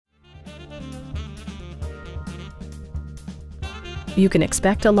You can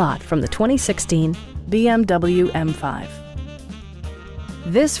expect a lot from the 2016 BMW M5.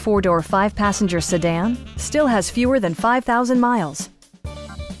 This four-door, five-passenger sedan still has fewer than 5,000 miles.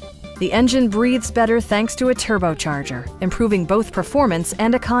 The engine breathes better thanks to a turbocharger, improving both performance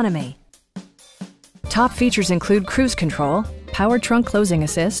and economy. Top features include cruise control, power trunk closing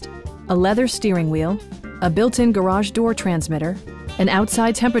assist, a leather steering wheel, a built-in garage door transmitter, an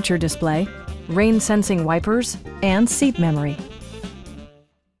outside temperature display, rain-sensing wipers, and seat memory.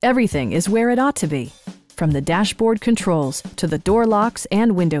 Everything is where it ought to be, from the dashboard controls to the door locks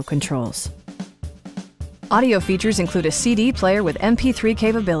and window controls. Audio features include a CD player with MP3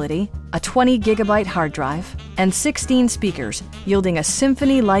 capability, a 20-gigabyte hard drive, and 16 speakers, yielding a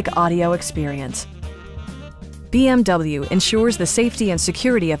symphony-like audio experience. BMW ensures the safety and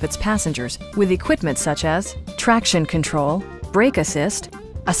security of its passengers with equipment such as traction control, brake assist,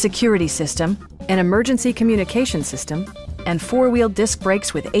 a security system, an emergency communication system, and four-wheel disc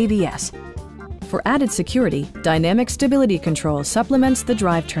brakes with ABS. For added security, dynamic stability control supplements the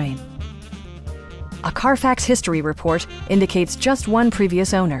drivetrain. A Carfax history report indicates just one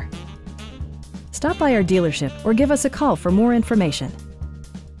previous owner. Stop by our dealership or give us a call for more information.